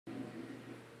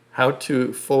How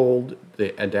to fold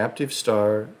the Adaptive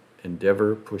Star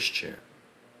Endeavour pushchair.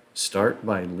 Start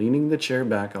by leaning the chair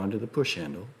back onto the push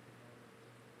handle.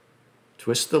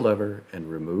 Twist the lever and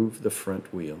remove the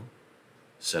front wheel,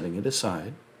 setting it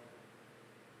aside.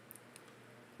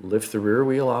 Lift the rear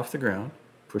wheel off the ground.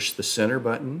 Push the center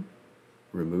button.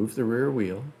 Remove the rear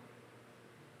wheel.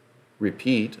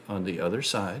 Repeat on the other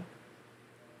side.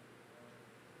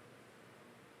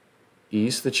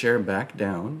 Ease the chair back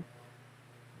down.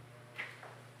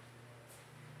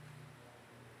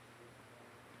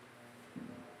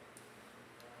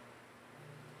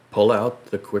 Pull out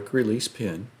the quick release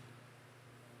pin.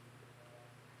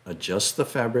 Adjust the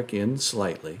fabric in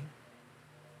slightly.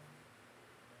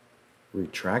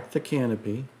 Retract the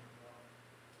canopy.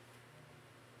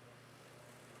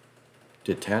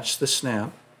 Detach the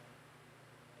snap.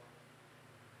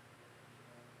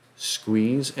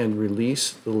 Squeeze and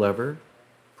release the lever.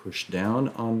 Push down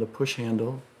on the push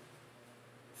handle.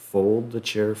 Fold the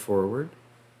chair forward.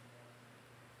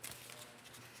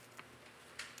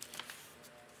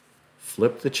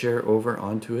 Flip the chair over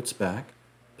onto its back.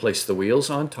 Place the wheels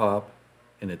on top,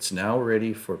 and it's now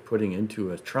ready for putting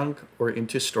into a trunk or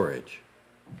into storage.